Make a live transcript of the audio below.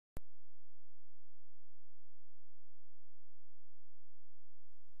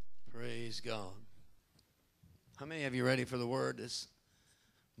Praise God. How many of you ready for the word this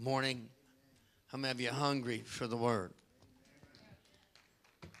morning? How many of you hungry for the word?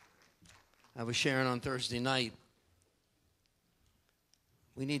 I was sharing on Thursday night.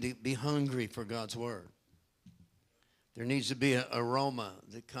 We need to be hungry for God's word. There needs to be an aroma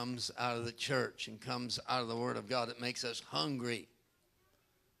that comes out of the church and comes out of the word of God that makes us hungry.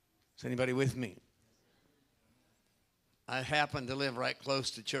 Is anybody with me? I happen to live right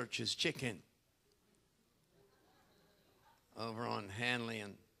close to Church's Chicken over on Hanley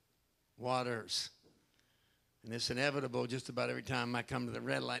and Waters. And it's inevitable just about every time I come to the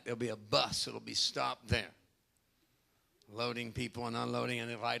red light, there'll be a bus that'll be stopped there, loading people and unloading,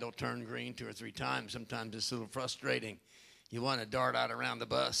 and the light will turn green 2 or 3 times. Sometimes it's a little frustrating. You want to dart out around the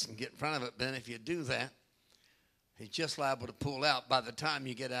bus and get in front of it, but if you do that, it's just liable to pull out by the time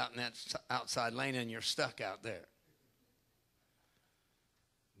you get out in that outside lane and you're stuck out there.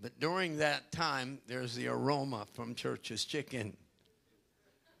 But during that time, there's the aroma from Church's Chicken.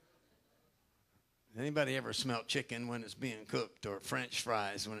 Anybody ever smelt chicken when it's being cooked, or French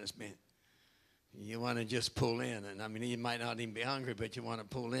fries when it's being? You want to just pull in. And I mean, you might not even be hungry, but you want to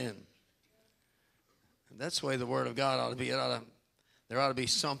pull in. And that's the way the Word of God ought to be. There ought to be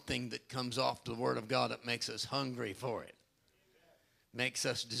something that comes off the Word of God that makes us hungry for it. Makes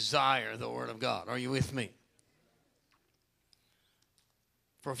us desire the Word of God. Are you with me?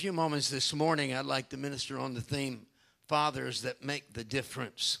 For a few moments this morning, I'd like to minister on the theme, fathers that make the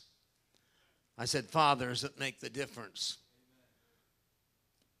difference. I said fathers that make the difference.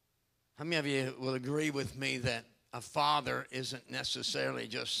 How many of you will agree with me that a father isn't necessarily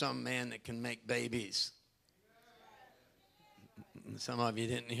just some man that can make babies? Some of you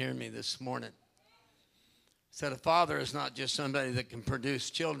didn't hear me this morning. I said a father is not just somebody that can produce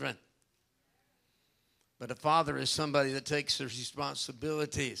children. But a father is somebody that takes the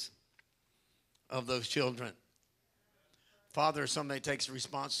responsibilities of those children. Father is somebody that takes the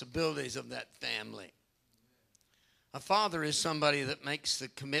responsibilities of that family. A father is somebody that makes the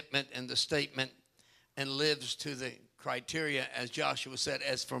commitment and the statement and lives to the criteria, as Joshua said,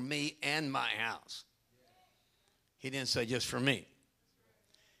 as for me and my house. He didn't say just for me.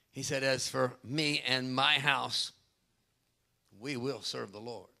 He said, as for me and my house, we will serve the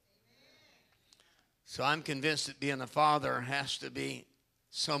Lord. So I'm convinced that being a father has to be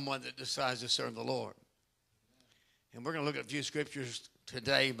someone that decides to serve the Lord. And we're going to look at a few scriptures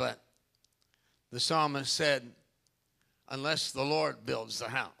today, but the psalmist said, unless the Lord builds the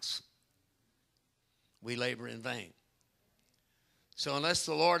house, we labor in vain. So unless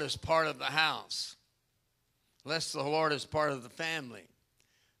the Lord is part of the house, unless the Lord is part of the family,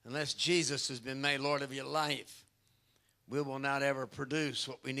 unless Jesus has been made Lord of your life, we will not ever produce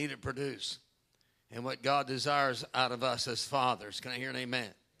what we need to produce and what God desires out of us as fathers. Can I hear an amen?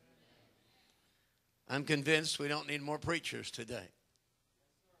 I'm convinced we don't need more preachers today.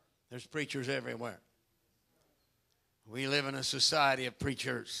 There's preachers everywhere. We live in a society of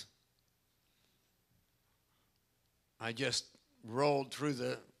preachers. I just rolled through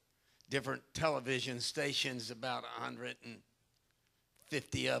the different television stations, about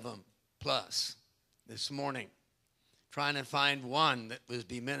 150 of them plus this morning, trying to find one that would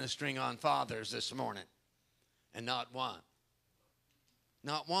be ministering on fathers this morning. And not one.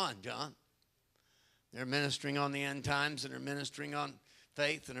 Not one, John. They're ministering on the end times, and they're ministering on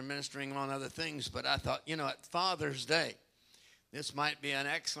faith, and they're ministering on other things. But I thought, at Father's Day, this might be an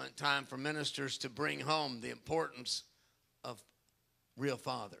excellent time for ministers to bring home the importance of real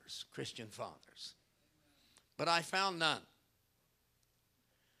fathers, Christian fathers. But I found none.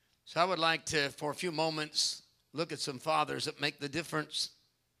 So I would like to, for a few moments, look at some fathers that make the difference.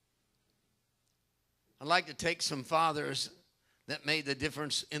 I'd like to take some fathers that made the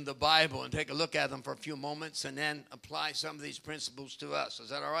difference in the Bible and take a look at them for a few moments and then apply some of these principles to us.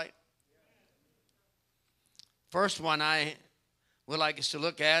 Is that all right? First one I would like us to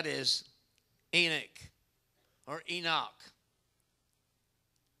look at is Enoch,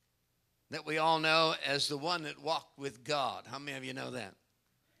 that we all know as the one that walked with God. How many of you know that?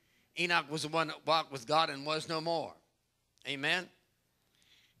 Enoch was the one that walked with God and was no more. Amen?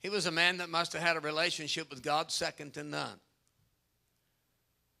 He was a man that must have had a relationship with God second to none.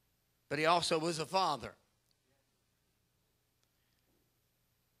 But he also was a father.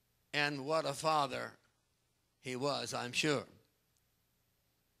 And what a father he was, I'm sure.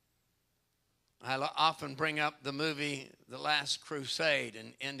 I often bring up the movie The Last Crusade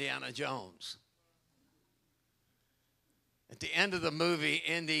and Indiana Jones. At the end of the movie,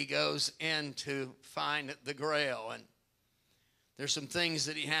 Indy goes in to find the Grail, and there's some things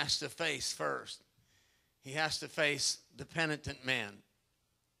that he has to face first. He has to face the penitent man,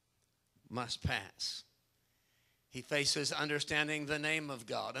 must pass. He faces understanding the name of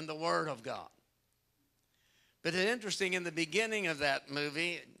God and the Word of God. But it's interesting, in the beginning of that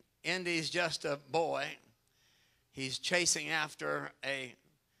movie, Indy's just a boy. He's chasing after a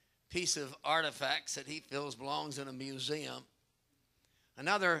piece of artifacts that he feels belongs in a museum.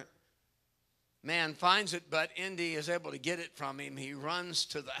 Another man finds it, but Indy is able to get it from him. He runs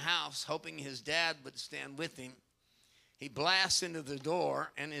to the house, hoping his dad would stand with him. He blasts into the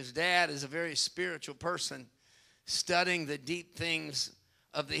door, and his dad is a very spiritual person, studying the deep things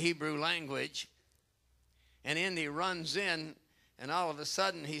of the Hebrew language. And Indy runs in, and all of a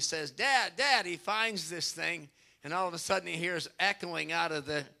sudden he says, "Dad, Dad." He finds this thing, and all of a sudden he hears echoing out of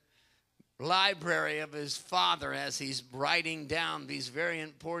the library of his father as he's writing down these very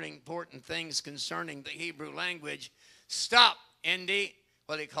important things concerning the Hebrew language. "Stop, Indy."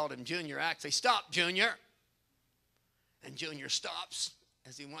 Well, he called him Junior, actually. "Stop, Junior." And Junior stops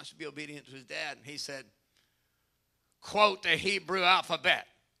as he wants to be obedient to his dad. And he said, "Quote the Hebrew alphabet."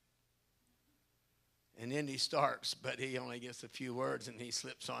 And Indy starts, but he only gets a few words, and he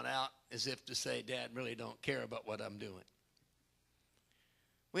slips on out as if to say, "Dad really don't care about what I'm doing."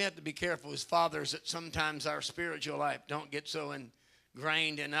 We have to be careful as fathers that sometimes our spiritual life don't get so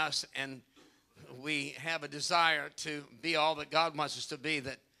ingrained in us, and we have a desire to be all that God wants us to be,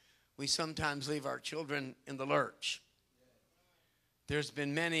 that we sometimes leave our children in the lurch. There's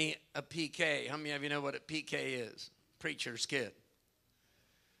been many a PK. How many of you know what a PK is? Preacher's kid.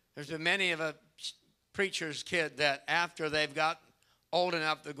 There's been many of a preacher's kid that after they've got old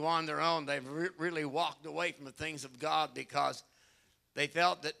enough to go on their own, they've really walked away from the things of God because they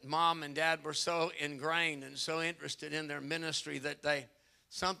felt that mom and dad were so ingrained and so interested in their ministry that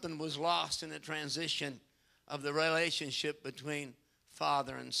something was lost in the transition of the relationship between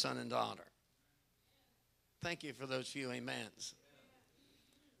father and son and daughter. Thank you for those few amens.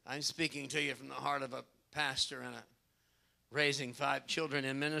 I'm speaking to you from the heart of a pastor and raising 5 children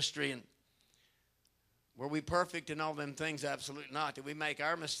in ministry. And were we perfect in all them things? Absolutely not. Did we make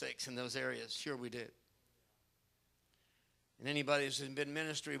our mistakes in those areas? Sure we did. And anybody who's been in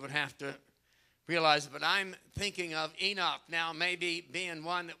ministry would have to realize it. But I'm thinking of Enoch now maybe being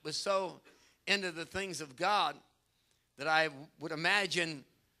one that was so into the things of God that I would imagine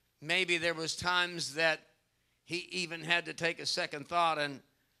maybe there was times that he even had to take a second thought and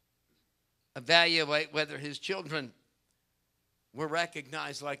evaluate whether his children were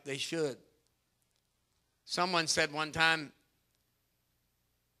recognized like they should. Someone said one time,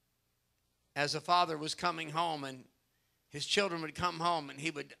 as a father was coming home and his children would come home, and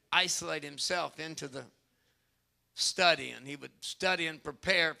he would isolate himself into the study, and he would study and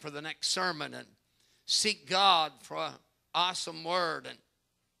prepare for the next sermon and seek God for an awesome word. And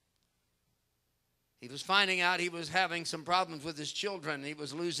he was finding out he was having some problems with his children. He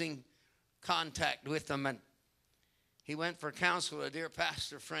was losing contact with them, and he went for counsel with a dear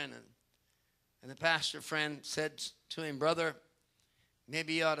pastor friend, and the pastor friend said to him, "Brother,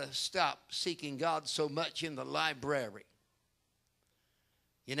 maybe you ought to stop seeking God so much in the library.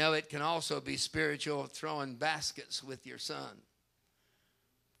 You know, it can also be spiritual, throwing baskets with your son,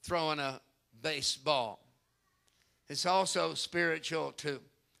 throwing a baseball. It's also spiritual to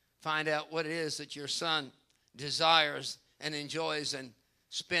find out what it is that your son desires and enjoys and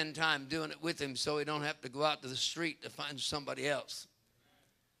spend time doing it with him so he don't have to go out to the street to find somebody else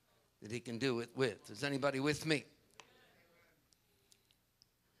that he can do it with." Is anybody with me?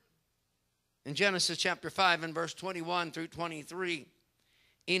 In Genesis chapter 5 and verse 21 through 23,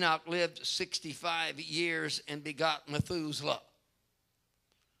 Enoch lived 65 years and begot Methuselah.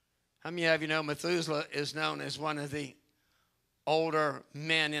 How many of you know Methuselah is known as one of the older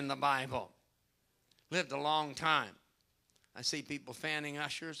men in the Bible? Lived a long time. I see people fanning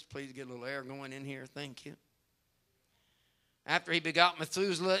ushers. Please get a little air going in here. Thank you. After he begot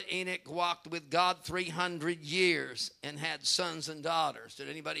Methuselah, Enoch walked with God 300 years and had sons and daughters. Did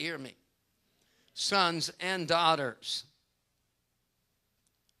anybody hear me? Sons and daughters.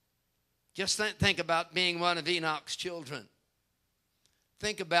 Just think about being one of Enoch's children.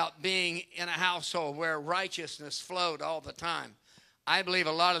 Think about being in a household where righteousness flowed all the time. I believe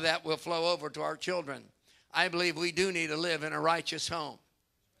a lot of that will flow over to our children. I believe we do need to live in a righteous home.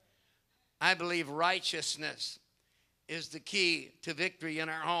 I believe righteousness is the key to victory in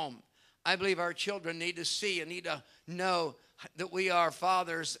our home. I believe our children need to see and need to know that we are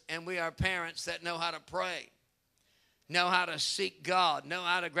fathers and we are parents that know how to pray, know how to seek God, know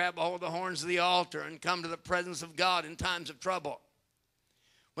how to grab a hold of the horns of the altar and come to the presence of God in times of trouble.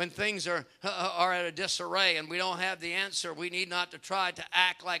 When things are at a disarray and we don't have the answer, we need not to try to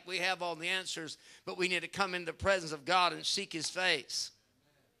act like we have all the answers, but we need to come into the presence of God and seek his face.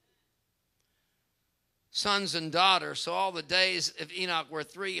 sons and daughters. So all the days of Enoch were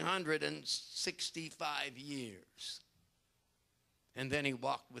 365 years. And then he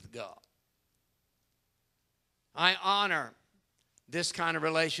walked with God. I honor this kind of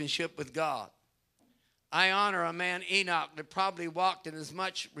relationship with God. I honor a man, Enoch, that probably walked in as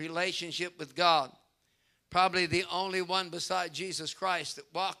much relationship with God. Probably the only one beside Jesus Christ that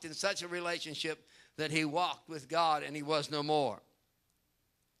walked in such a relationship that he walked with God and he was no more.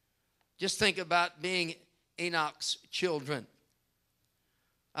 Just think about being Enoch's children.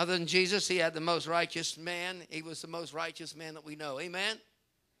 Other than Jesus, he had the most righteous man. He was the most righteous man that we know. Amen?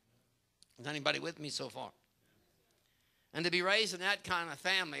 Is anybody with me so far? And to be raised in that kind of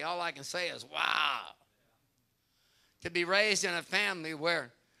family, all I can say is, wow. To be raised in a family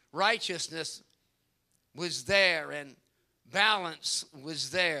where righteousness was there and balance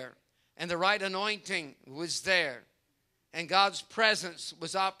was there and the right anointing was there and God's presence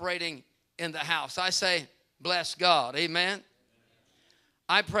was operating in the house. I say, bless God. Amen?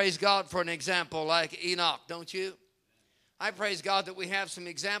 I praise God for an example like Enoch, don't you? I praise God that we have some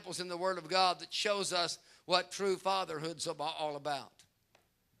examples in the Word of God that shows us what true fatherhood's all about.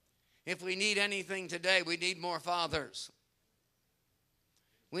 If we need anything today, we need more fathers.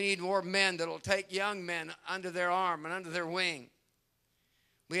 We need more men that will take young men under their arm and under their wing.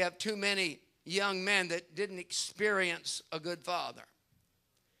 We have too many young men that didn't experience a good father.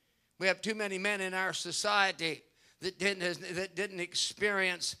 We have too many men in our society that didn't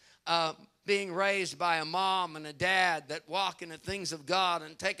experience being raised by a mom and a dad that walk in the things of God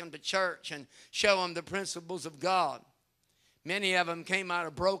and take them to church and show them the principles of God. Many of them came out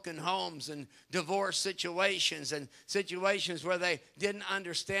of broken homes and divorce situations and situations where they didn't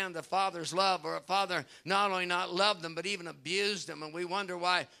understand the father's love, or a father not only not loved them but even abused them. And we wonder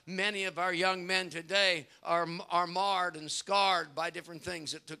why many of our young men today are marred and scarred by different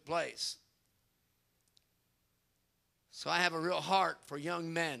things that took place. So I have a real heart for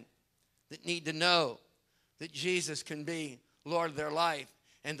young men that need to know that Jesus can be Lord of their life.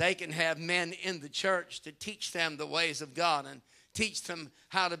 And they can have men in the church to teach them the ways of God and teach them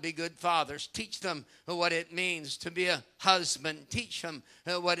how to be good fathers. Teach them what it means to be a husband. Teach them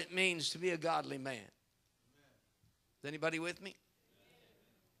what it means to be a godly man. Is anybody with me?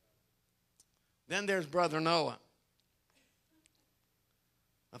 Then there's Brother Noah.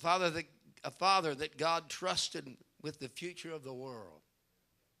 A father that God trusted with the future of the world.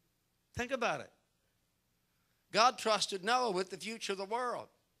 Think about it. God trusted Noah with the future of the world.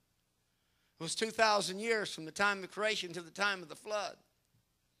 It was 2,000 years from the time of creation to the time of the flood.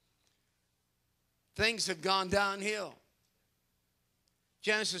 Things have gone downhill.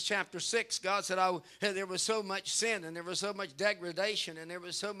 Genesis chapter 6, God said, there was so much sin and there was so much degradation and there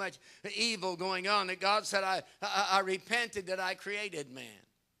was so much evil going on that God said, I repented that I created man.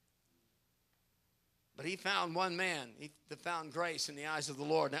 But he found one man that found grace in the eyes of the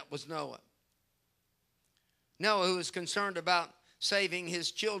Lord, and that was Noah. Noah, who was concerned about saving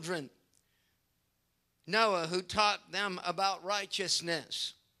his children. Noah, who taught them about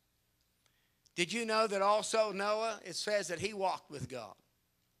righteousness. Did you know that also Noah, it says that he walked with God?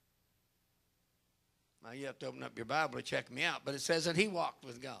 Now you have to open up your Bible to check me out, but it says that he walked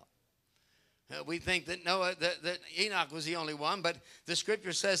with God. We think that that Enoch was the only one, but the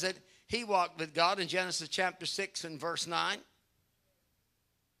scripture says that he walked with God in Genesis chapter 6 and verse 9.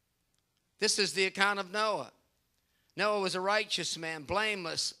 This is the account of Noah. Noah was a righteous man,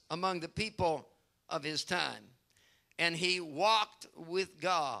 blameless among the people of his time. And he walked with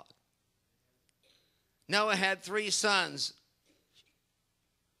God. Noah had 3 sons,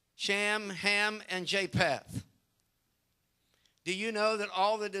 Shem, Ham, and Japheth. Do you know that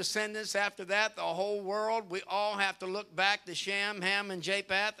all the descendants after that, the whole world, we all have to look back to Shem, Ham, and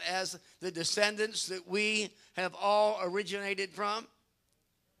Japheth as the descendants that we have all originated from?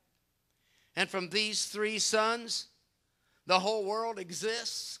 And from these 3 sons, the whole world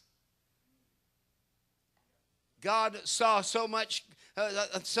exists. God saw so much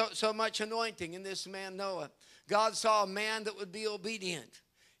anointing in this man Noah. God saw a man that would be obedient.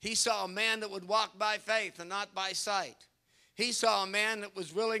 He saw a man that would walk by faith and not by sight. He saw a man that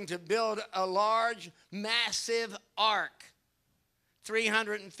was willing to build a large, massive ark,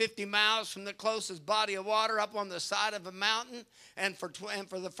 350 miles from the closest body of water up on the side of a mountain. And for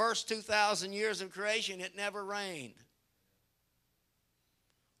the first 2,000 years of creation, it never rained.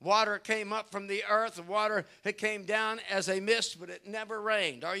 Water came up from the earth, and water it came down as a mist, but it never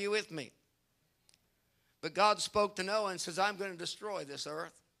rained. Are you with me? But God spoke to Noah and says, I'm going to destroy this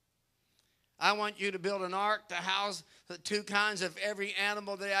earth. I want you to build an ark to house the 2 kinds of every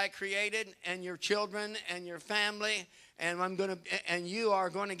animal that I created, and your children and your family and you are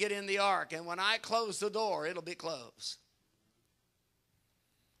going to get in the ark. And when I close the door, it'll be closed.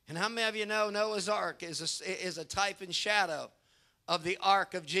 And how many of you know Noah's ark is a type and shadow of the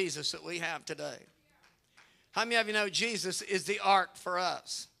ark of Jesus that we have today? How many of you know Jesus is the ark for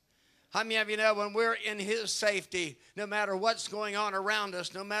us? How many of you know when we're in his safety, no matter what's going on around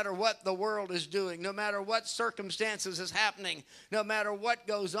us, no matter what the world is doing, no matter what circumstances is happening, no matter what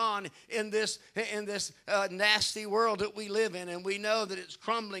goes on in this nasty world that we live in, and we know that it's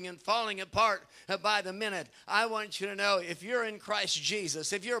crumbling and falling apart by the minute, I want you to know, if you're in Christ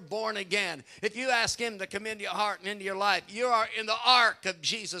Jesus, if you're born again, if you ask him to come into your heart and into your life, you are in the ark of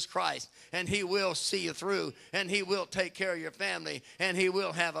Jesus Christ, and he will see you through, and he will take care of your family, and he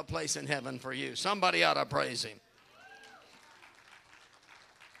will have a place in heaven for you. Somebody ought to praise him.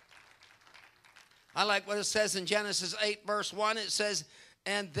 I like what it says in Genesis 8 verse 1. It says,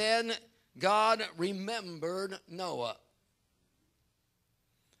 and then God remembered Noah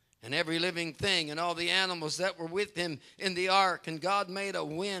and every living thing and all the animals that were with him in the ark, and God made a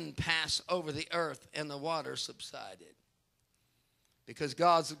wind pass over the earth, and the water subsided. Because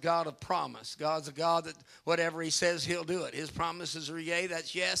God's a God of promise. God's a God that whatever he says, he'll do it. His promises are yea,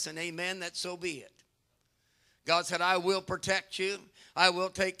 that's yes, and amen, that's so be it. God said, I will protect you. I will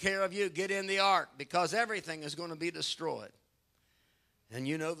take care of you. Get in the ark, because everything is going to be destroyed. And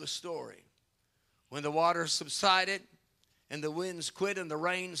you know the story. When the water subsided and the winds quit and the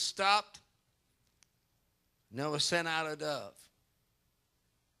rain stopped, Noah sent out a dove.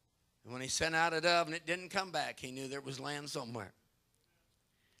 And when he sent out a dove and it didn't come back, he knew there was land somewhere.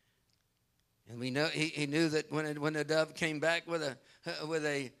 And we know he knew that when the dove came back with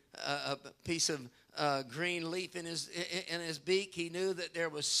a piece of green leaf in his beak, he knew that there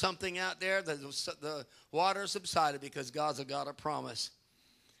was something out there. That the water subsided, because God's a God of promise.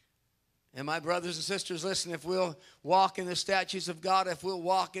 And my brothers and sisters, listen, if we'll walk in the statutes of God, if we'll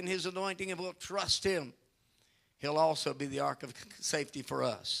walk in his anointing, if we'll trust him, he'll also be the ark of safety for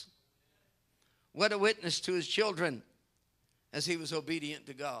us. What a witness to his children as he was obedient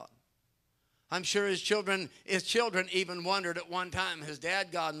to God. I'm sure his children even wondered at one time, has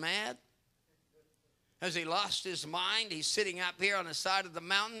Dad gone mad? Has he lost his mind? He's sitting up here on the side of the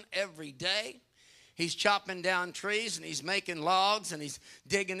mountain every day. He's chopping down trees, and he's making logs, and he's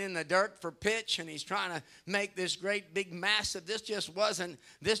digging in the dirt for pitch, and he's trying to make this great big massive. This just wasn't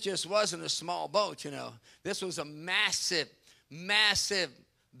a small boat, you know. This was a massive, massive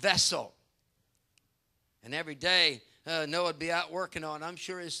vessel. And every day Noah would be out working on it. I'm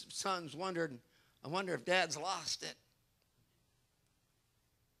sure his sons wondered, I wonder if Dad's lost it.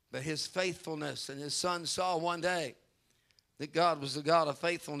 But his faithfulness, and his son saw one day that God was the God of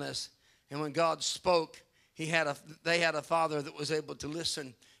faithfulness. And when God spoke, they had a father that was able to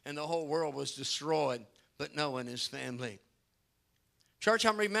listen, and the whole world was destroyed, but Noah and his family. Church,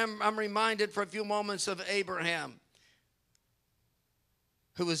 I'm reminded for a few moments of Abraham,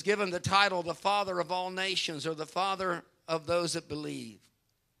 who was given the title the father of all nations, or the father of those that believe.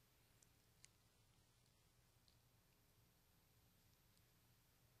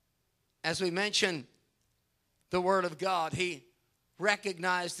 As we mentioned the word of God, he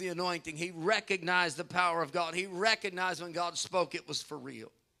recognized the anointing. He recognized the power of God. He recognized when God spoke, it was for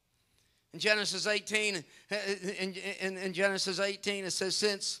real. In Genesis 18, it says,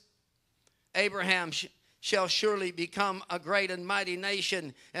 since Abraham shall surely become a great and mighty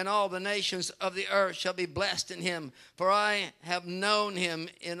nation, and all the nations of the earth shall be blessed in him. For I have known him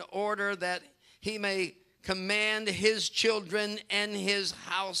in order that he may command his children and his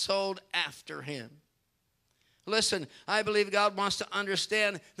household after him. Listen, I believe God wants to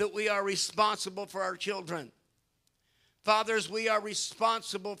understand that we are responsible for our children. Fathers, we are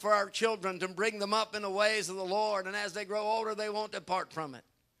responsible for our children to bring them up in the ways of the Lord, and as they grow older, they won't depart from it.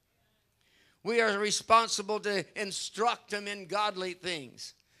 We are responsible to instruct them in godly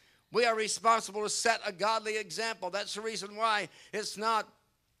things. We are responsible to set a godly example. That's the reason why it's not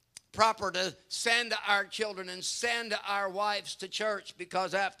proper to send our children and send our wives to church,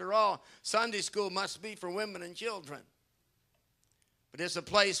 because after all, Sunday school must be for women and children. But it's a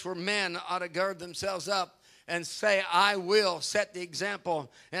place where men ought to gird themselves up and say, I will set the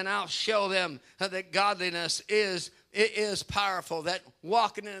example, and I'll show them that godliness is powerful, that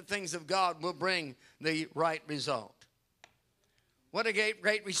walking in the things of God will bring the right result. What a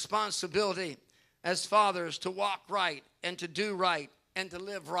great responsibility as fathers to walk right and to do right and to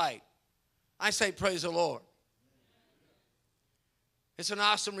live right. I say praise the Lord. It's an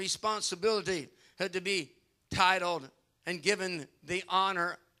awesome responsibility to be titled and given the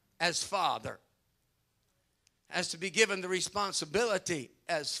honor as father, as to be given the responsibility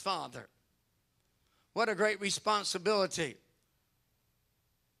as father. What a great responsibility.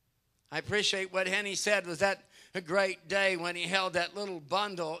 I appreciate what Henny said was that a great day when he held that little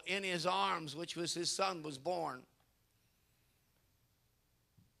bundle in his arms, which was his son was born.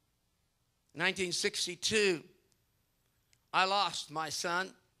 1962, I lost my son.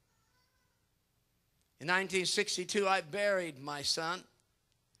 In 1962, I buried my son.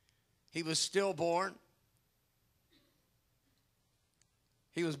 He was stillborn.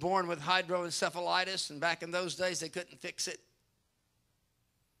 He was born with hydroencephalitis, and back in those days, they couldn't fix it.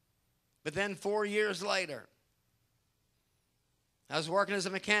 But then 4 years later, I was working as a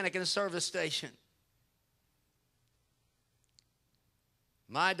mechanic in a service station.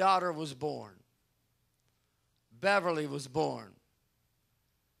 My daughter was born. Beverly was born.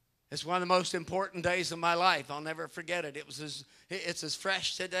 It's one of the most important days of my life. I'll never forget it. It's as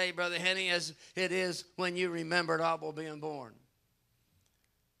fresh today, Brother Henny, as it is when you remembered Abel being born.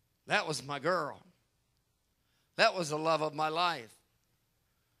 That was my girl. That was the love of my life.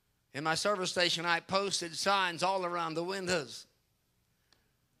 In my service station, I posted signs all around the windows.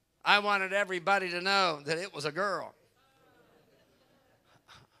 I wanted everybody to know that it was a girl.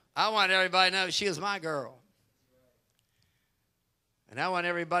 I wanted everybody to know she was my girl. And I want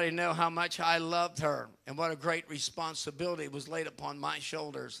everybody to know how much I loved her and what a great responsibility was laid upon my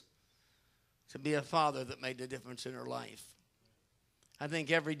shoulders to be a father that made a difference in her life. I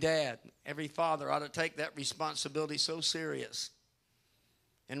think every dad, every father ought to take that responsibility so serious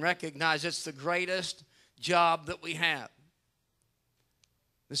and recognize it's the greatest job that we have.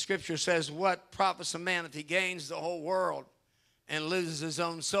 The scripture says, what profits a man if he gains the whole world and loses his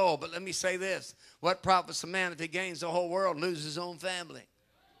own soul? But let me say this. What profits a man if he gains the whole world and loses his own family?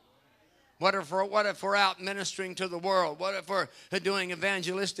 What if we're out ministering to the world? What if we're doing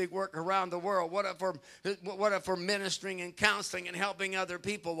evangelistic work around the world? What if we're ministering and counseling and helping other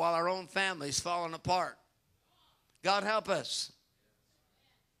people while our own family's falling apart? God help us.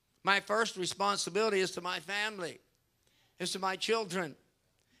 My first responsibility is to my family, is to my children,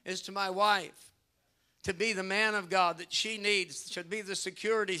 is to my wife. To be the man of God that she needs, should be the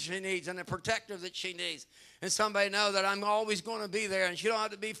security she needs and the protector that she needs. And somebody know that I'm always going to be there, and she don't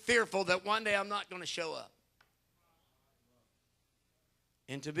have to be fearful that one day I'm not going to show up.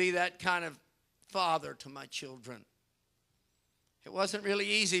 And to be that kind of father to my children. It wasn't really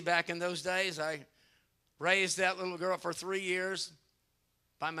easy back in those days. I raised that little girl for 3 years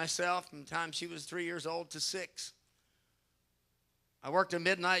by myself from the time she was 3 years old to 6. I worked a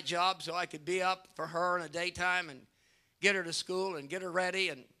midnight job so I could be up for her in the daytime and get her to school and get her ready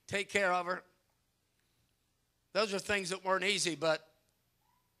and take care of her. Those are things that weren't easy, but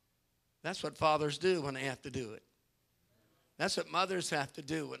that's what fathers do when they have to do it. That's what mothers have to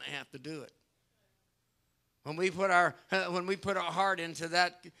do when they have to do it. When we put our heart into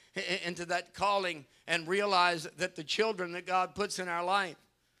that calling and realize that the children that God puts in our life,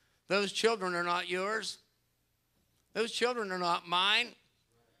 those children are not yours. Those children are not mine.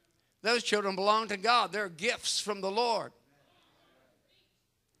 Those children belong to God. They're gifts from the Lord.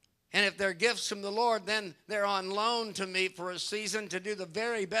 And if they're gifts from the Lord, then they're on loan to me for a season to do the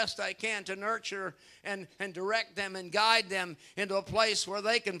very best I can to nurture and direct them and guide them into a place where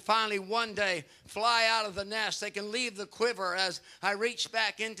they can finally one day fly out of the nest. They can leave the quiver as I reach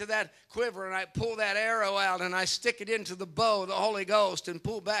back into that quiver and I pull that arrow out and I stick it into the bow of the Holy Ghost and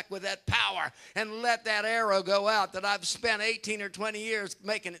pull back with that power and let that arrow go out that I've spent 18 or 20 years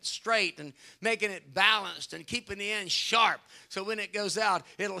making it straight and making it balanced and keeping the end sharp so when it goes out,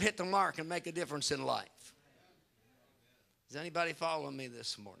 it'll hit the mark and make a difference in life. Is anybody following me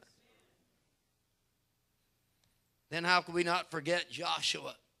this morning? Then how can we not forget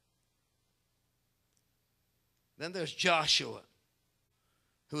Joshua? Then there's Joshua,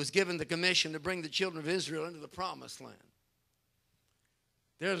 who was given the commission to bring the children of Israel into the promised land.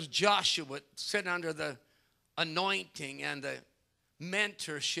 There's Joshua sitting under the anointing and the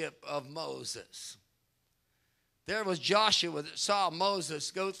mentorship of Moses. There was Joshua that saw Moses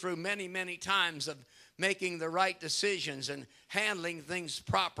go through many, many times of making the right decisions and handling things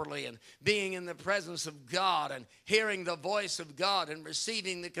properly and being in the presence of God and hearing the voice of God and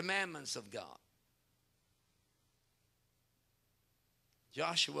receiving the commandments of God.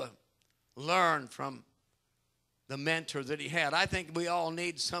 Joshua learned from the mentor that he had. I think we all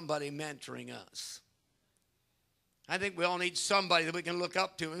need somebody mentoring us. I think we all need somebody that we can look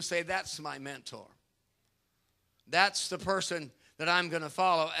up to and say, that's my mentor. That's the person that I'm going to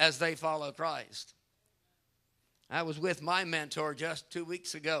follow as they follow Christ. I was with my mentor just 2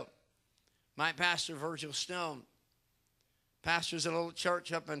 weeks ago. My pastor, Virgil Stone, pastors a little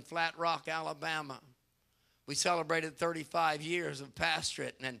church up in Flat Rock, Alabama. We celebrated 35 years of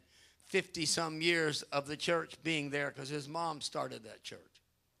pastorate and 50-some years of the church being there because his mom started that church.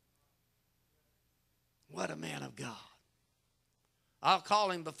 What a man of God. I'll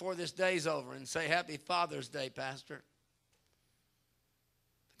call him before this day's over and say, Happy Father's Day, Pastor.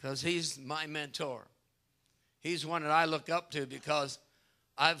 Because he's my mentor. He's one that I look up to because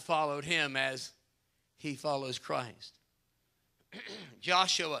I've followed him as he follows Christ.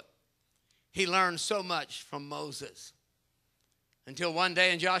 Joshua, he learned so much from Moses. Until one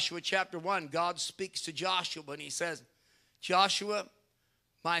day in Joshua chapter 1, God speaks to Joshua and he says, Joshua,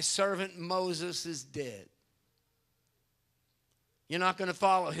 my servant Moses is dead. You're not going to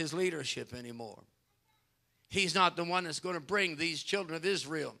follow his leadership anymore. He's not the one that's going to bring these children of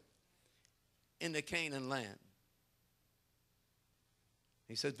Israel into Canaan land.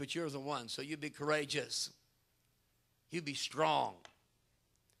 He says, but you're the one, so you be courageous. You be strong.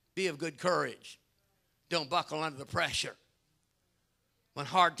 Be of good courage. Don't buckle under the pressure. When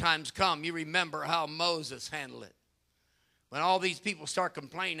hard times come, you remember how Moses handled it. When all these people start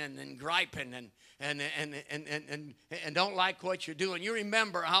complaining and griping and don't like what you're doing, you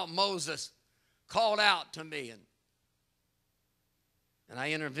remember how Moses called out to me and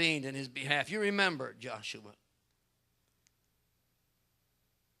I intervened in his behalf. You remember Joshua.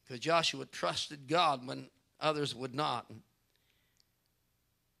 Because Joshua trusted God when others would not.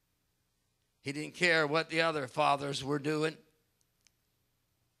 He didn't care what the other fathers were doing.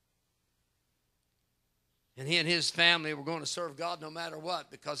 And he and his family were going to serve God no matter what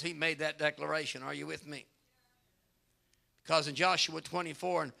because he made that declaration. Are you with me? Because in Joshua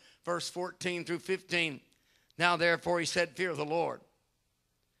 24 and verse 14 through 15, now therefore he said, fear the Lord.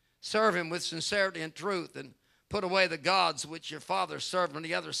 Serve him with sincerity and truth and put away the gods which your fathers served on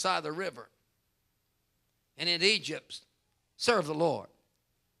the other side of the river. And in Egypt, serve the Lord.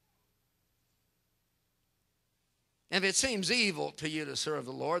 If it seems evil to you to serve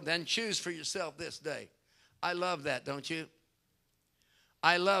the Lord, then choose for yourself this day. I love that, don't you?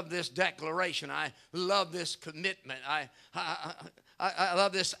 I love this declaration. I love this commitment. I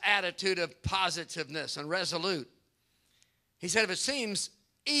love this attitude of positiveness and resolute. He said, if it seems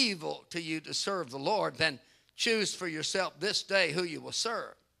evil to you to serve the Lord, then choose for yourself this day who you will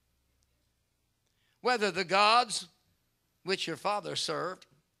serve. Whether the gods which your father served.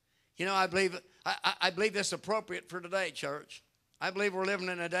 You know, I believe this is appropriate for today, church. I believe we're living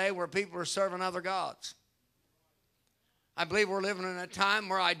in a day where people are serving other gods. I believe we're living in a time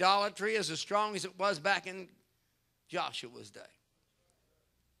where idolatry is as strong as it was back in Joshua's day.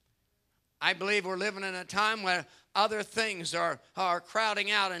 I believe we're living in a time where other things are crowding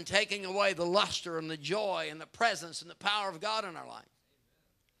out and taking away the luster and the joy and the presence and the power of God in our life.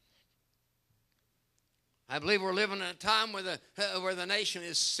 I believe we're living in a time where the nation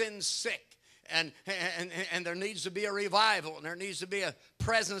is sin sick. And there needs to be a revival, and there needs to be a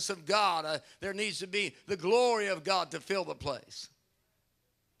presence of God. There needs to be the glory of God to fill the place.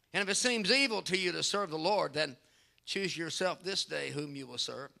 And if it seems evil to you to serve the Lord, then choose yourself this day whom you will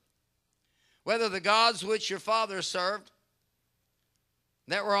serve. Whether the gods which your fathers served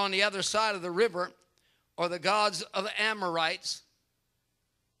that were on the other side of the river, or the gods of the Amorites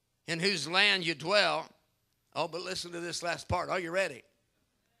in whose land you dwell. Oh, but listen to this last part. Are you ready?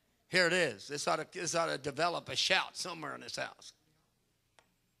 Here it is. This ought to develop a shout somewhere in this house.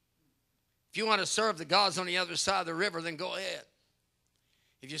 If you want to serve the gods on the other side of the river, then go ahead.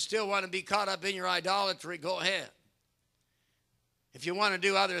 If you still want to be caught up in your idolatry, go ahead. If you want to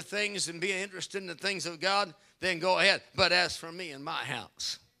do other things and be interested in the things of God, then go ahead. But as for me and my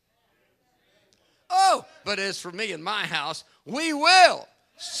house. Oh, but as for me and my house, we will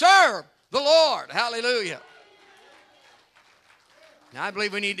serve the Lord. Hallelujah. Now, I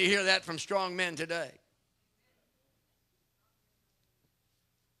believe we need to hear that from strong men today.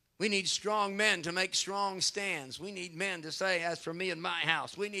 We need strong men to make strong stands. We need men to say, as for me and my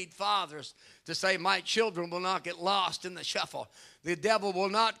house. We need fathers to say, my children will not get lost in the shuffle. The devil will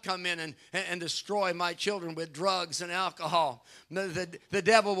not come in and destroy my children with drugs and alcohol. The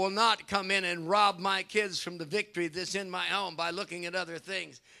devil will not come in and rob my kids from the victory that's in my home by looking at other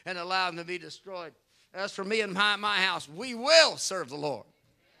things and allowing them to be destroyed. As for me and my house, we will serve the Lord.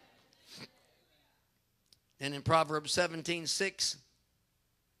 And in Proverbs 17:6,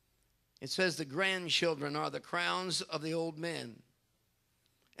 it says, the grandchildren are the crowns of the old men,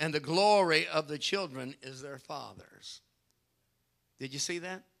 and the glory of the children is their fathers. Did you see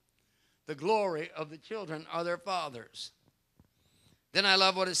that? The glory of the children are their fathers. Then I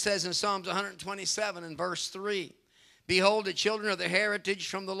love what it says in Psalms 127 and verse 3. Behold, the children are the heritage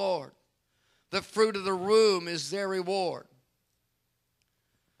from the Lord. The fruit of the womb is their reward.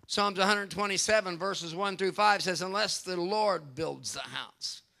 Psalms 127 verses 1 through 5 says, unless the Lord builds the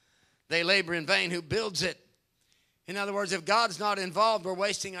house, they labor in vain who builds it. In other words, if God's not involved, we're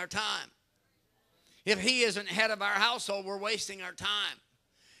wasting our time. If he isn't head of our household, we're wasting our time.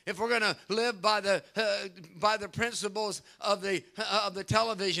 If we're going to live by the principles of the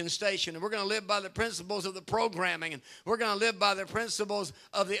television station, and we're going to live by the principles of the programming, and we're going to live by the principles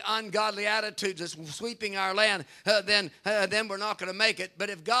of the ungodly attitudes that's sweeping our land, then we're not going to make it.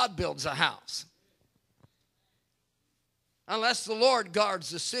 But if God builds a house, unless the Lord guards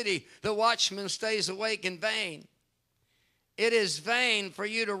the city, the watchman stays awake in vain. It is vain for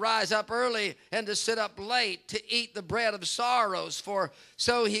you to rise up early and to sit up late to eat the bread of sorrows, for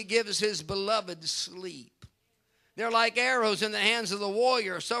so he gives his beloved sleep. They're like arrows in the hands of the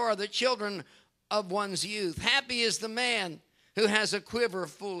warrior, so are the children of one's youth. Happy is the man who has a quiver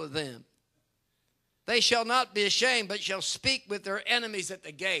full of them. They shall not be ashamed, but shall speak with their enemies at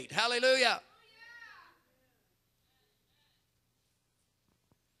the gate. Hallelujah.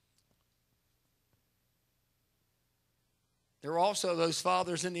 There were also those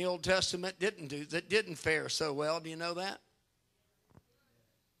fathers in the Old Testament that didn't fare so well. Do you know that?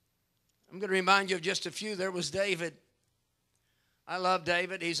 I'm going to remind you of just a few. There was David. I love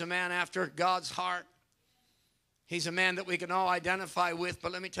David. He's a man after God's heart. He's a man that we can all identify with.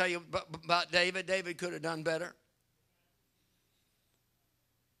 But let me tell you about David. David could have done better.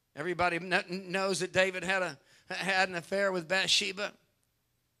 Everybody knows that David had an affair with Bathsheba.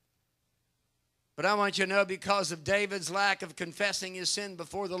 But I want you to know, because of David's lack of confessing his sin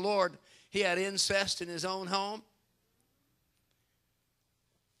before the Lord, he had incest in his own home.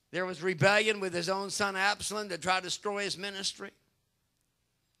 There was rebellion with his own son Absalom to try to destroy his ministry.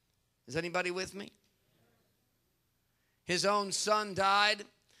 Is anybody with me? His own son died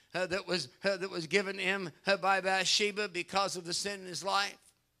that was given him by Bathsheba because of the sin in his life.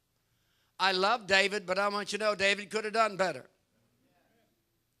 I love David, but I want you to know David could have done better.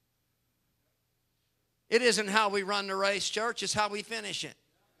 It isn't how we run the race, church. It's how we finish it.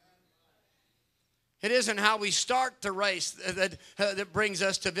 It isn't how we start the race that brings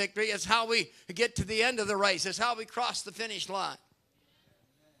us to victory. It's how we get to the end of the race. It's how we cross the finish line.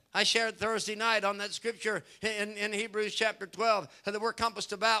 I shared Thursday night on that scripture in Hebrews chapter 12 that we're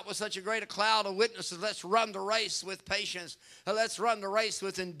compassed about with such a great cloud of witnesses. Let's run the race with patience. Let's run the race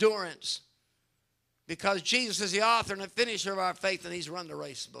with endurance. Because Jesus is the author and the finisher of our faith, and he's run the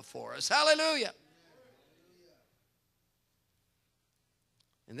race before us. Hallelujah.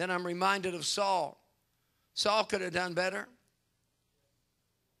 And then I'm reminded of Saul. Saul could have done better.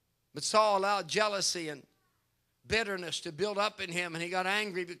 But Saul allowed jealousy and bitterness to build up in him, and he got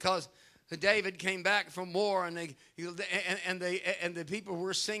angry because David came back from war, and the people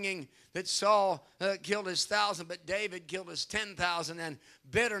were singing that Saul killed his 1,000, but David killed his 10,000, and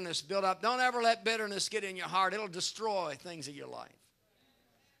bitterness built up. Don't ever let bitterness get in your heart. It'll destroy things in your life.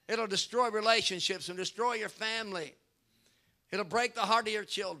 It'll destroy relationships and destroy your family. It'll break the heart of your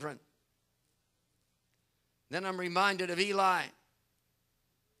children. Then I'm reminded of Eli.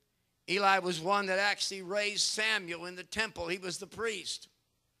 Eli was one that actually raised Samuel in the temple. He was the priest.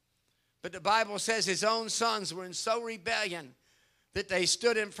 But the Bible says his own sons were in so rebellion that they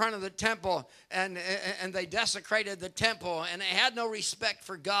stood in front of the temple and they desecrated the temple, and they had no respect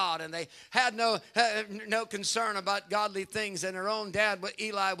for God, and they had no concern about godly things. And their own dad,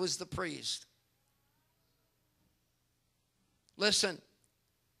 Eli, was the priest. Listen,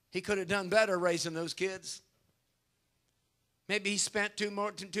 he could have done better raising those kids. Maybe he spent too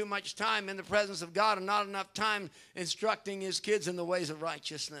much time in the presence of God and not enough time instructing his kids in the ways of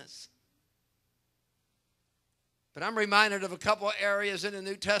righteousness. But I'm reminded of a couple of areas in the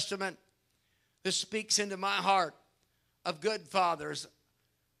New Testament that speaks into my heart of good fathers.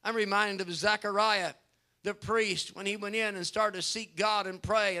 I'm reminded of Zechariah, the priest, when he went in and started to seek God and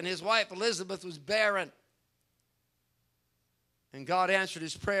pray, and his wife Elizabeth was barren. And God answered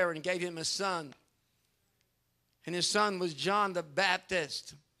his prayer and gave him a son. And his son was John the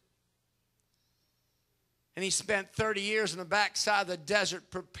Baptist. And he spent 30 years in the backside of the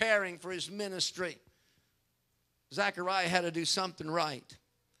desert preparing for his ministry. Zechariah had to do something right.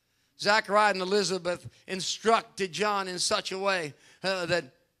 Zechariah and Elizabeth instructed John in such a way that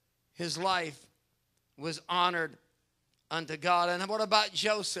his life was honored unto God. And what about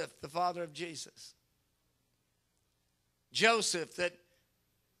Joseph, the father of Jesus? Joseph, that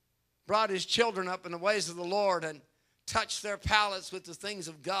brought his children up in the ways of the Lord and touched their palates with the things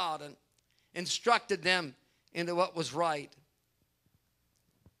of God and instructed them into what was right.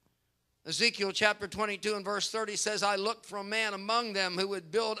 Ezekiel chapter 22 and verse 30 says, I looked for a man among them who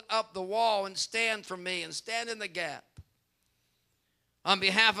would build up the wall and stand for me and stand in the gap on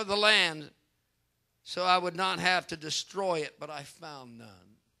behalf of the land, so I would not have to destroy it, but I found none.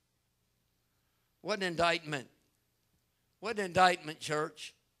 What an indictment. What an indictment,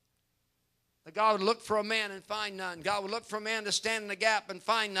 church. That God would look for a man and find none. God would look for a man to stand in the gap and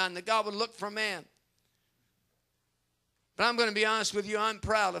find none. That God would look for a man. But I'm going to be honest with you, I'm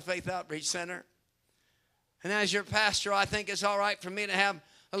proud of Faith Outreach Center. And as your pastor, I think it's all right for me to have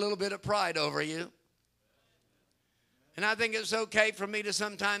a little bit of pride over you. And I think it's okay for me to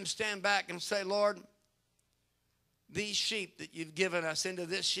sometimes stand back and say, Lord, these sheep that you've given us into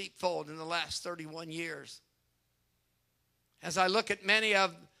this sheepfold in the last 31 years, as I look at many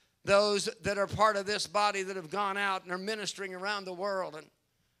of those that are part of this body that have gone out and are ministering around the world and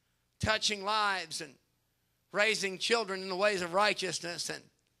touching lives and raising children in the ways of righteousness, and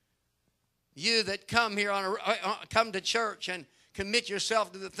you that come here come to church and commit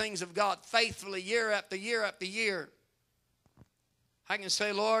yourself to the things of God faithfully year after year after year, I can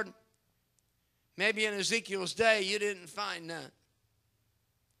say, Lord, maybe in Ezekiel's day you didn't find none.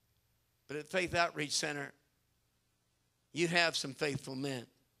 But at Faith Outreach Center, you have some faithful men.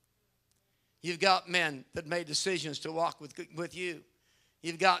 You've got men that made decisions to walk with you.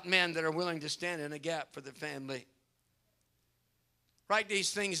 You've got men that are willing to stand in a gap for their family. Write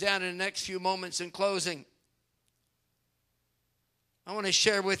these things down in the next few moments in closing. I want to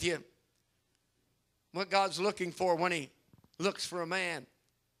share with you what God's looking for when he looks for a man.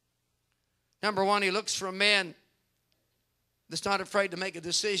 Number one, he looks for a man that's not afraid to make a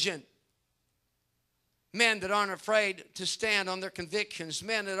decision. Men that aren't afraid to stand on their convictions.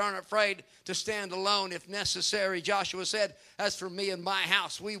 Men that aren't afraid to stand alone if necessary. Joshua said, as for me and my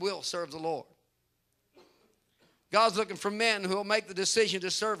house, we will serve the Lord. God's looking for men who will make the decision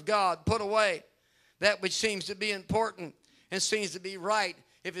to serve God. Put away that which seems to be important and seems to be right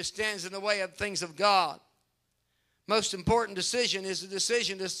if it stands in the way of things of God. Most important decision is the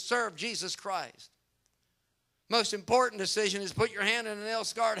decision to serve Jesus Christ. Most important decision is put your hand in the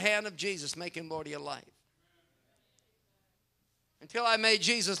nail-scarred hand of Jesus. Make him Lord of your life. Until I made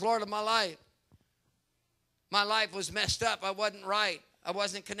Jesus Lord of my life was messed up. I wasn't right. I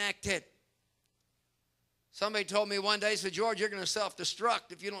wasn't connected. Somebody told me one day, said, George, you're going to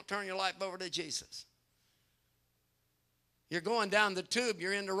self-destruct if you don't turn your life over to Jesus. You're going down the tube.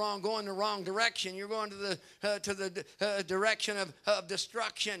 You're going the wrong direction. You're going to the direction of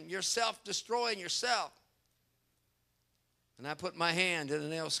destruction. You're self-destroying yourself. And I put my hand in a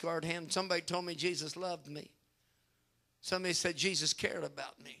nail-scarred hand. Somebody told me Jesus loved me. Somebody said Jesus cared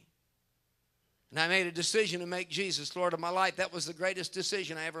about me. And I made a decision to make Jesus Lord of my life. That was the greatest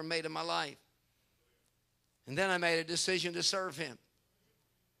decision I ever made in my life. And then I made a decision to serve him.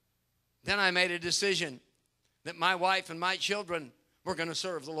 Then I made a decision that my wife and my children were going to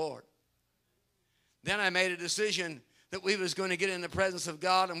serve the Lord. Then I made a decision that we was going to get in the presence of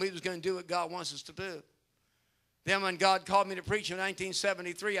God and we was going to do what God wants us to do. Then when God called me to preach in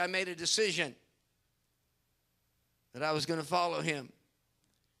 1973, I made a decision that I was going to follow him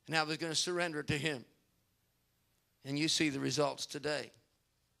and I was going to surrender to him. And you see the results today.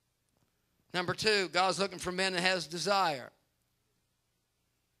 Number two, God's looking for men that has desire.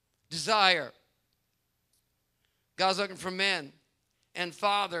 Desire. God's looking for men and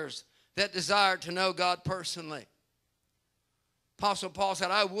fathers that desire to know God personally. Apostle Paul said,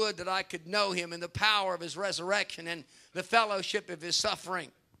 I would that I could know him in the power of his resurrection and the fellowship of his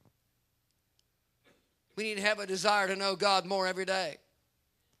suffering. We need to have a desire to know God more every day.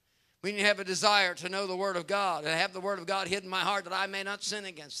 We need to have a desire to know the Word of God and have the Word of God hid in my heart that I may not sin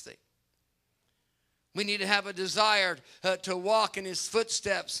against thee. We need to have a desire to walk in his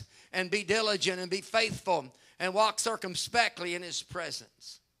footsteps and be diligent and be faithful and walk circumspectly in his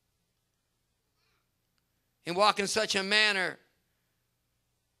presence. And walk in such a manner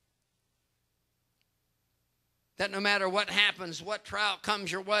that no matter what happens, what trial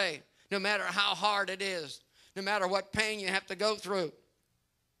comes your way, no matter how hard it is, no matter what pain you have to go through,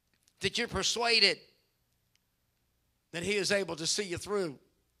 that you're persuaded that he is able to see you through.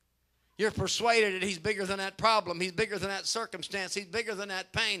 You're persuaded that he's bigger than that problem. He's bigger than that circumstance. He's bigger than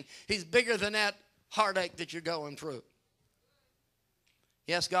that pain. He's bigger than that heartache that you're going through.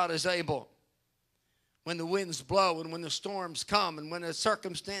 Yes, God is able. When the winds blow and when the storms come and when the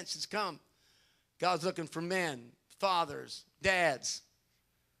circumstances come, God's looking for men, fathers, dads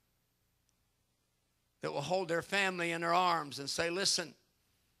that will hold their family in their arms and say, listen,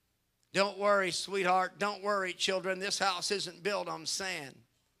 don't worry, sweetheart. Don't worry, children. This house isn't built on sand.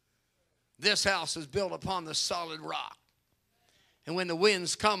 This house is built upon the solid rock. And when the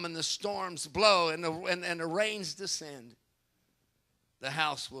winds come and the storms blow and the rains descend, the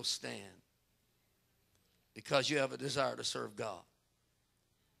house will stand because you have a desire to serve God.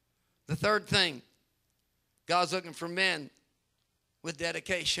 The third thing, God's looking for men with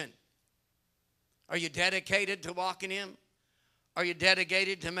dedication. Are you dedicated to walking Him? Are you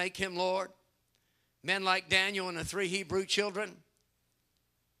dedicated to make Him Lord? Men like Daniel and the 3 Hebrew children,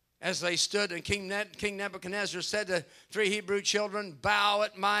 as they stood, and King Nebuchadnezzar said to 3 Hebrew children, bow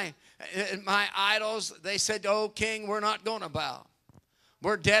at my idols. They said, oh, King, we're not going to bow.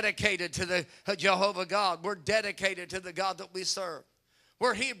 We're dedicated to the Jehovah God. We're dedicated to the God that we serve.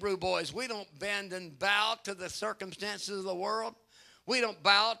 We're Hebrew boys. We don't bend and bow to the circumstances of the world. We don't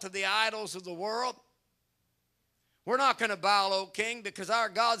bow to the idols of the world. We're not going to bow, O King, because our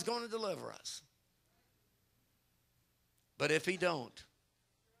God's going to deliver us. But if He don't,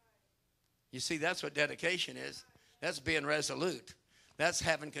 you see, that's what dedication is. That's being resolute. That's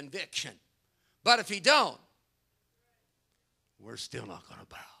having conviction. But if He don't, we're still not going to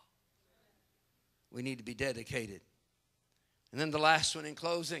bow. We need to be dedicated. And then the last one in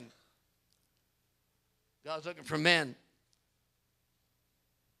closing. God's looking for men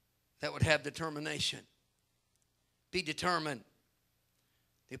that would have determination. Be determined.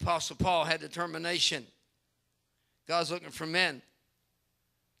 The Apostle Paul had determination. God's looking for men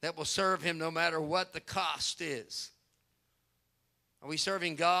that will serve Him no matter what the cost is. Are we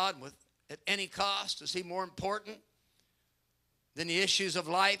serving God at any cost? Is He more important than the issues of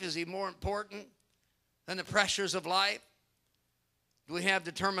life? Is He more important than the pressures of life? Do we have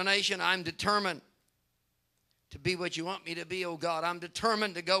determination? I'm determined to be what You want me to be, oh God. I'm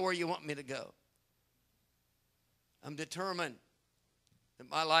determined to go where You want me to go. I'm determined that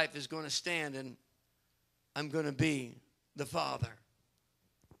my life is going to stand, and I'm going to be the father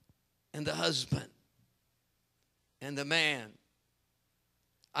and the husband and the man.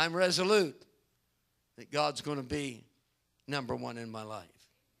 I'm resolute that God's going to be number one in my life.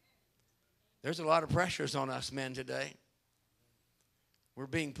 There's a lot of pressures on us men today. We're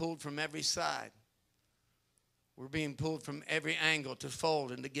being pulled from every side. We're being pulled from every angle to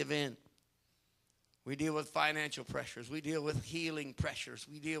fold and to give in. We deal with financial pressures. We deal with healing pressures.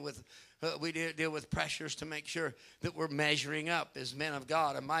 We deal with pressures to make sure that we're measuring up as men of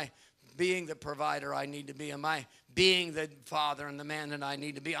God. Am I being the provider I need to be? Am I being the father and the man that I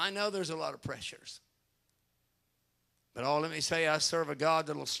need to be? I know there's a lot of pressures. But let me say, I serve a God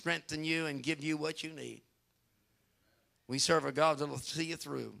that will strengthen you and give you what you need. We serve a God that will see you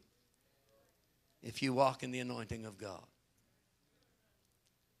through if you walk in the anointing of God.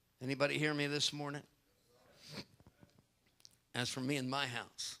 Anybody hear me this morning? As for me and my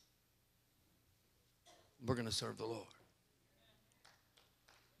house, we're going to serve the Lord.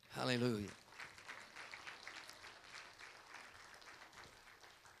 Hallelujah.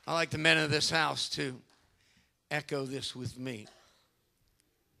 I like the men of this house to echo this with me.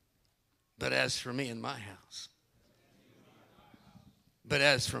 But as for me and my house,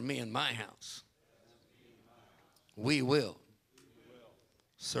 we will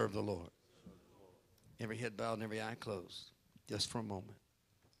serve the Lord. Every head bowed and every eye closed. Just for a moment.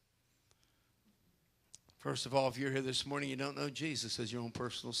 First of all, if you're here this morning, you don't know Jesus as your own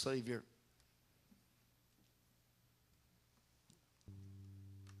personal Savior.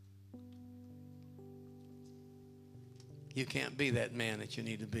 You can't be that man that you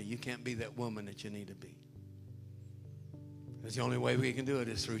need to be. You can't be that woman that you need to be. Because the only way we can do it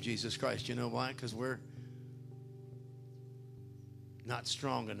is through Jesus Christ. You know why? Because we're not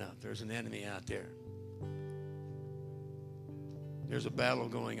strong enough. There's an enemy out there. There's a battle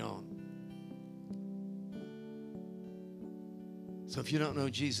going on. So if you don't know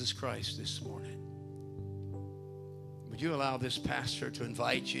Jesus Christ this morning, would you allow this pastor to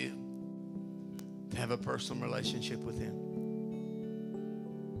invite you to have a personal relationship with Him?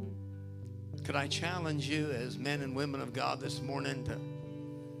 Could I challenge you as men and women of God this morning to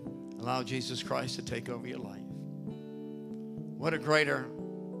allow Jesus Christ to take over your life? What a greater,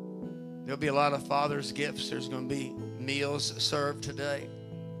 there'll be a lot of Father's gifts. There's going to be meals served today.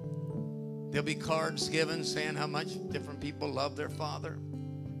 There'll be cards given saying how much different people love their father.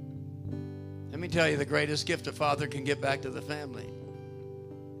 Let me tell you, the greatest gift a father can give back to the family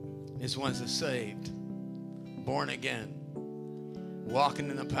is ones that's saved, born again,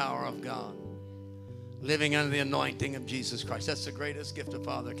 walking in the power of God, living under the anointing of Jesus Christ. That's the greatest gift a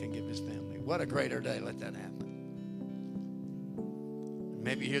father can give his family. What a greater day. Let that happen.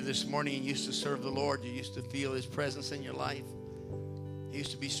 Maybe you're here this morning and you used to serve the Lord. You used to feel His presence in your life. He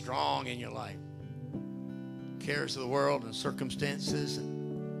used to be strong in your life. Cares of the world and circumstances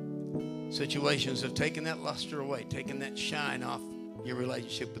and situations have taken that luster away, taken that shine off your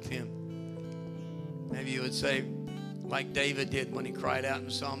relationship with Him. Maybe you would say, like David did when he cried out in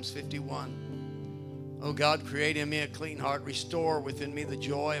Psalms 51, "Oh God, create in me a clean heart, restore within me the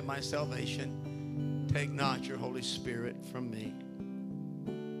joy of my salvation. Take not your Holy Spirit from me."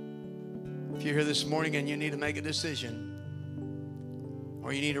 If you're here this morning and you need to make a decision,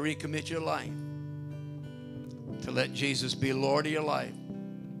 or you need to recommit your life to let Jesus be Lord of your life,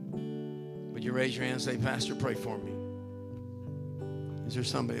 would you raise your hand and say, Pastor, pray for me? Is there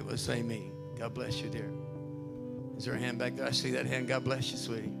somebody that would say me? God bless you, dear. Is there a hand back there? I see that hand. God bless you,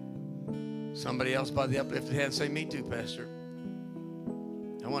 sweetie. Somebody else by the uplifted hand say, me too, Pastor.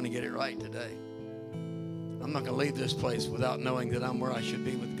 I want to get it right today. I'm not going to leave this place without knowing that I'm where I should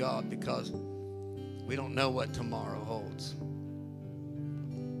be with God, because we don't know what tomorrow holds.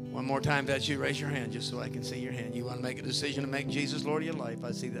 One more time, if that's you, raise your hand just so I can see your hand. You want to make a decision to make Jesus Lord of your life?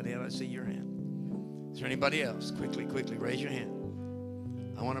 I see that hand. I see your hand. Is there anybody else? Quickly, raise your hand.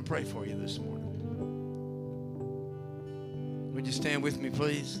 I want to pray for you this morning. Would you stand with me,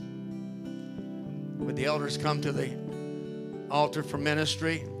 please? Would the elders come to the altar for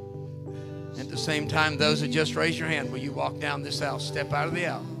ministry? At the same time, those that just raised your hand, will you walk down this aisle? Step out of the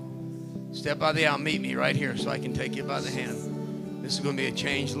aisle. Step out of the aisle. Meet me right here so I can take you by the hand. This is going to be a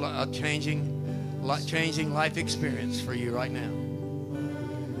changing life experience for you right now.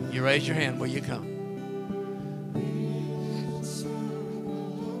 You raise your hand. Will you come?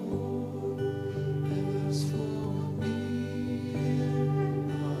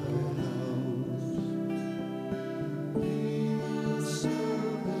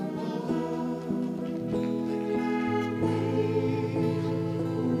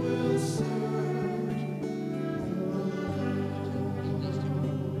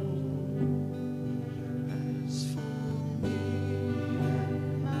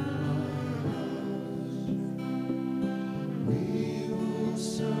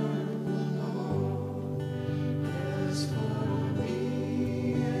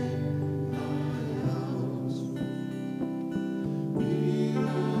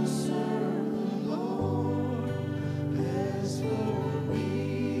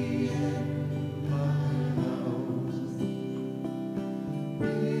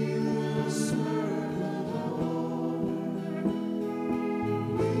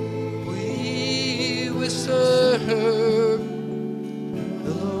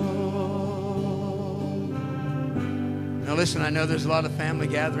 Listen, I know there's a lot of family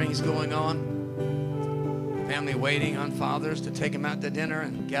gatherings going on. Family waiting on fathers to take them out to dinner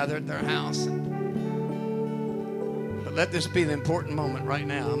and gather at their house. But let this be the important moment right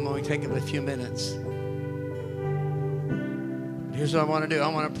now. I'm going to take a few minutes. Here's what I want to do. I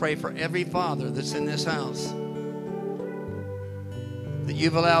want to pray for every father that's in this house, that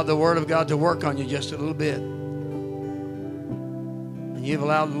you've allowed the Word of God to work on you just a little bit. And you've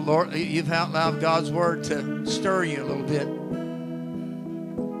allowed God's Word to stir you a little bit.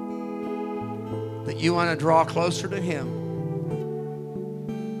 That you want to draw closer to Him.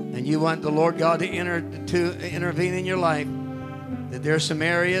 And you want the Lord God to intervene in your life. That there's some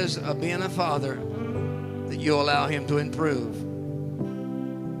areas of being a father that you allow Him to improve.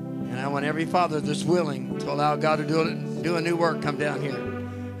 And I want every father that's willing to allow God to do a new work come down here.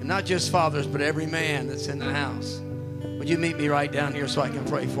 And not just fathers, but every man that's in the house. Would you meet me right down here so I can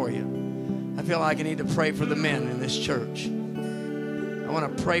pray for you? I feel like I need to pray for the men in this church. I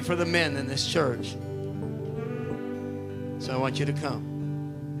want to pray for the men in this church. So I want you to come.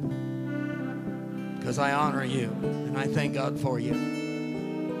 Because I honor you and I thank God for you.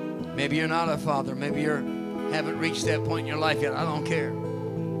 Maybe you're not a father. Maybe you haven't reached that point in your life yet. I don't care.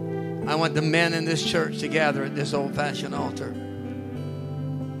 I want the men in this church to gather at this old-fashioned altar.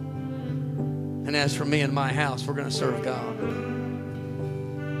 And as for me and my house, we're going to serve God.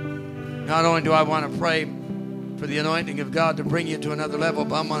 Not only do I want to pray for the anointing of God to bring you to another level,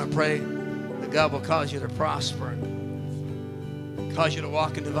 but I'm going to pray that God will cause you to prosper, cause you to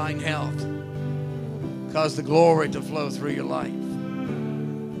walk in divine health, cause the glory to flow through your life.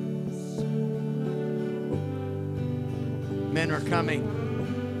 Men are coming.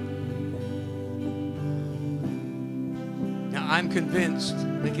 Now, I'm convinced,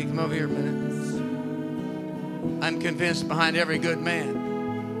 Nikki, come over here a minute. I'm convinced behind every good man,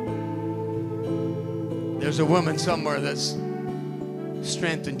 there's a woman somewhere that's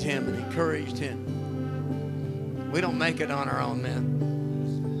strengthened him and encouraged him. We don't make it on our own, men.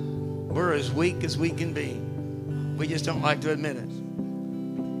 We're as weak as we can be. We just don't like to admit it.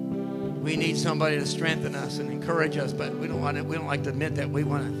 We need somebody to strengthen us and encourage us, but we don't like to admit that. We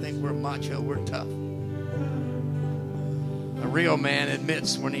want to think we're macho, we're tough. A real man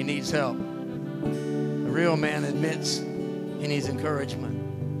admits when he needs help. A real man admits he needs encouragement.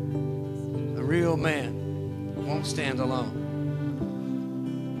 A real man won't stand alone.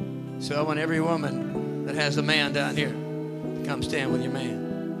 So I want every woman that has a man down here to come stand with your man.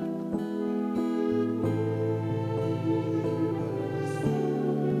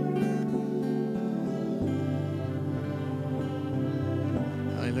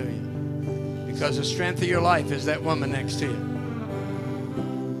 Because the strength of your life is that woman next to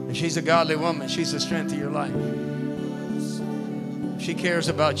you. If she's a godly woman, she's the strength of your life. If she cares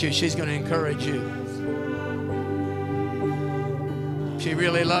about you, she's going to encourage you. If she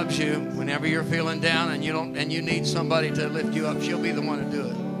really loves you, whenever you're feeling down and you need somebody to lift you up, she'll be the one to do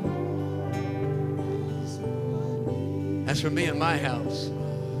it. As for me and my house,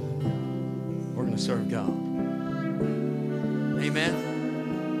 we're going to serve God. Amen.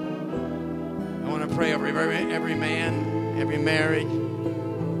 I want to pray over every man, every marriage.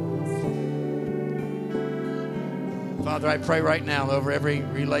 Father, I pray right now over every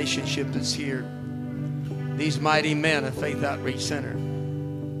relationship that's here. These mighty men of Faith Outreach Center.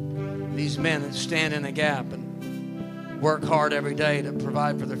 These men that stand in a gap and work hard every day to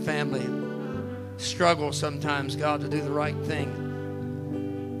provide for their family and struggle sometimes, God, to do the right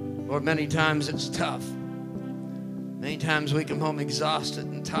thing. Lord, many times it's tough. Many times we come home exhausted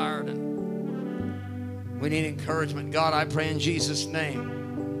and tired and we need encouragement. God, I pray in Jesus' name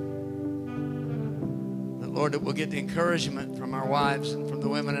that, Lord, that we'll get the encouragement from our wives and from the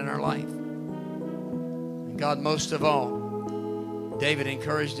women in our life. And God, most of all, David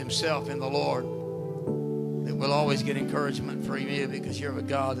encouraged himself in the Lord, that we'll always get encouragement from you because you're a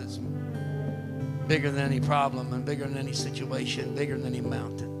God that's bigger than any problem and bigger than any situation, bigger than any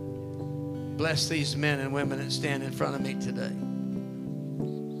mountain. Bless these men and women that stand in front of me today.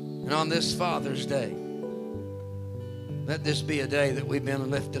 And on this Father's Day, let this be a day that we've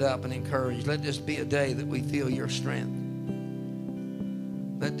been lifted up and encouraged. Let this be a day that we feel your strength.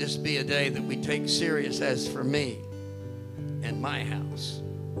 Let this be a day that we take serious. As for me and my house,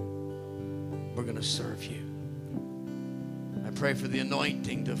 we're going to serve you. I pray for the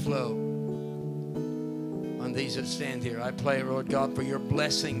anointing to flow on these that stand here. I pray, Lord God, for your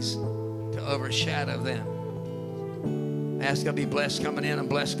blessings to overshadow them. I ask God to be blessed coming in and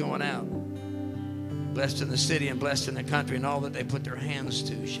blessed going out. Blessed in the city and blessed in the country, and all that they put their hands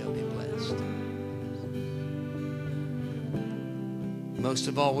to shall be blessed. Most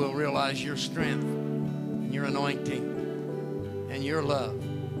of all, we'll realize your strength, and your anointing, and your love.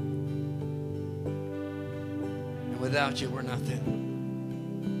 And without you, we're nothing.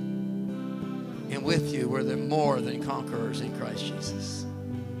 And with you, we're more than conquerors in Christ Jesus.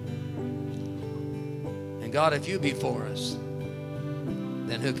 And God, if you be for us,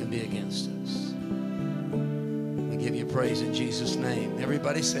 then who can be against us? We give you praise in Jesus' name.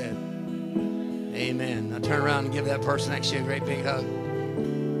 Everybody said, amen. Now turn around and give that person next to you a great big hug.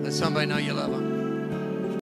 Let somebody know you love them.